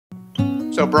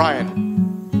So Bryan,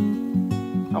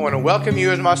 I want to welcome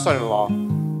you as my son-in-law.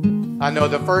 I know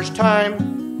the first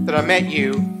time that I met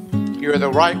you, you were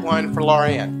the right one for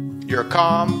Laurel. Your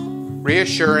calm,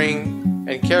 reassuring,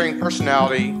 and caring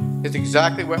personality is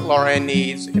exactly what Laurel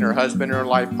needs in her husband or her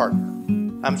life partner.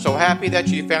 I'm so happy that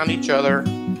you found each other.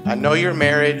 I know your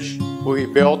marriage will be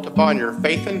built upon your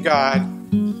faith in God,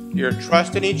 your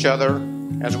trust in each other,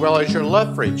 as well as your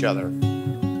love for each other.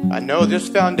 I know this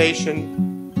foundation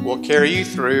will carry you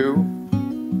through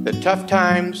the tough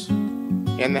times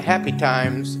and the happy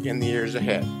times in the years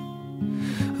ahead.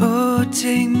 Oh,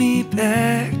 take me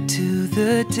back to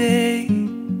the day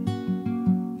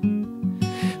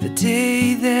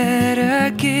that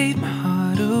I gave my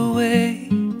heart away,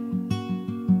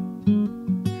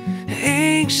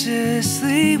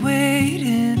 anxiously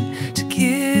waiting to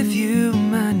give you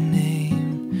my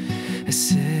name. As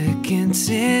seconds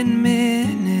and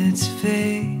minutes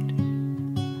fade,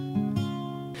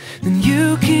 then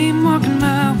you came walking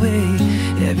my way.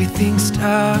 Everything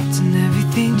stopped and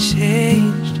everything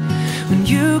changed when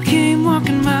you came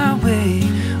walking my way.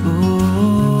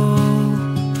 Oh,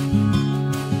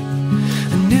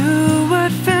 I knew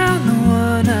I'd found the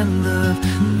one I love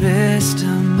the rest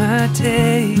of my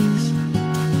days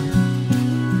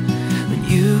when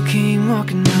you came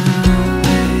walking my way.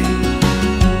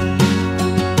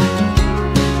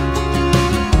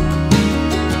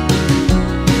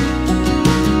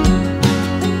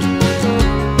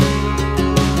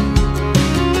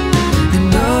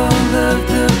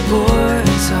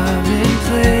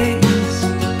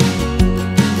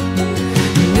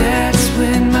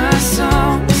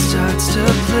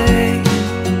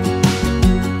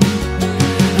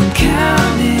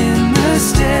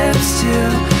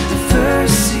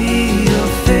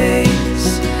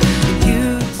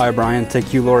 I, Bryan,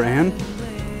 take you, Laura Ann,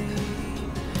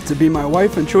 to be my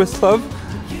wife and truest love.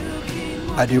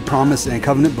 I do promise and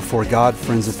covenant before God,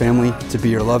 friends, and family to be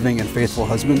your loving and faithful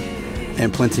husband,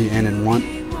 in plenty and in want,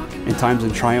 in times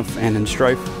in triumph and in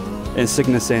strife, in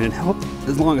sickness and in health,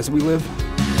 as long as we live.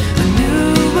 I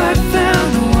knew I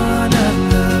found the one I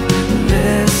love the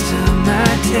rest of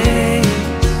my days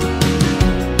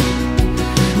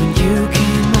when you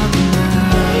came walking my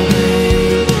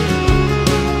way.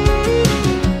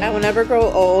 I will never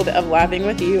grow old of laughing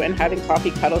with you and having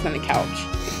coffee cuddles on the couch.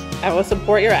 I will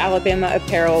support your Alabama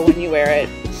apparel when you wear it.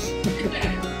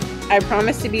 I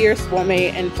promise to be your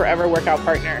soulmate and forever workout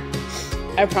partner.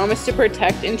 I promise to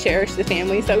protect and cherish the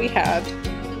families that we have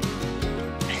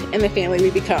and the family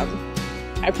we become.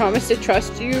 I promise to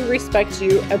trust you, respect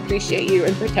you, appreciate you,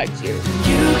 and protect you.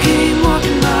 You came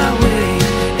walking my way,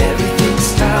 everything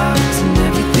stopped and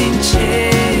everything changed.